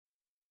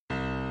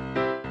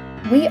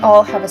We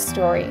all have a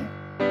story,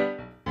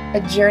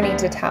 a journey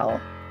to tell.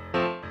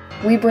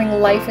 We bring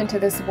life into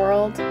this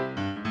world.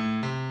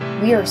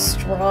 We are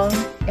strong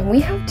and we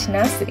have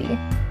tenacity.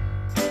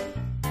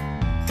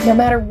 No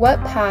matter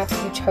what path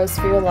you chose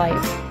for your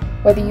life,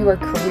 whether you are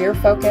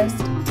career-focused,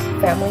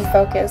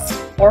 family-focused,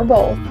 or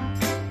both,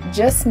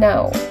 just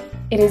know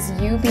it is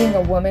you being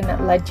a woman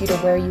that led you to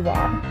where you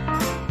are.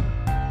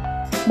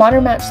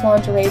 Modern Match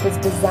Lingerie was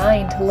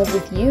designed to live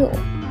with you,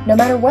 no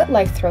matter what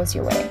life throws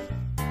your way.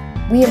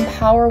 We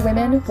empower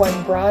women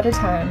one bra at a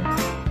time.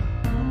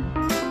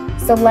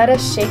 So let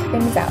us shake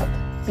things up,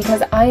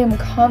 because I am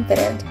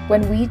confident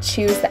when we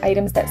choose the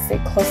items that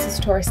sit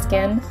closest to our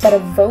skin, that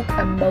evoke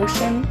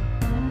emotion,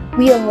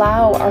 we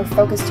allow our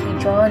focus to be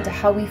drawn to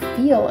how we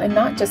feel and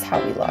not just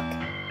how we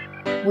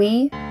look.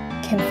 We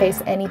can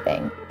face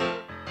anything.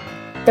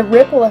 The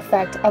ripple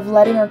effect of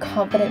letting our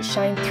confidence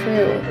shine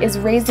through is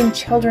raising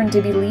children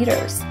to be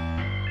leaders,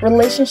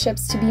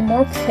 relationships to be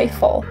more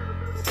playful,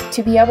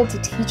 to be able to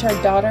teach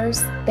our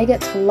daughters they get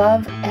to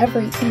love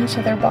every inch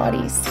of their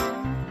bodies.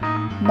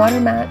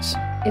 Modern Match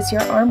is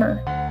your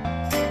armor.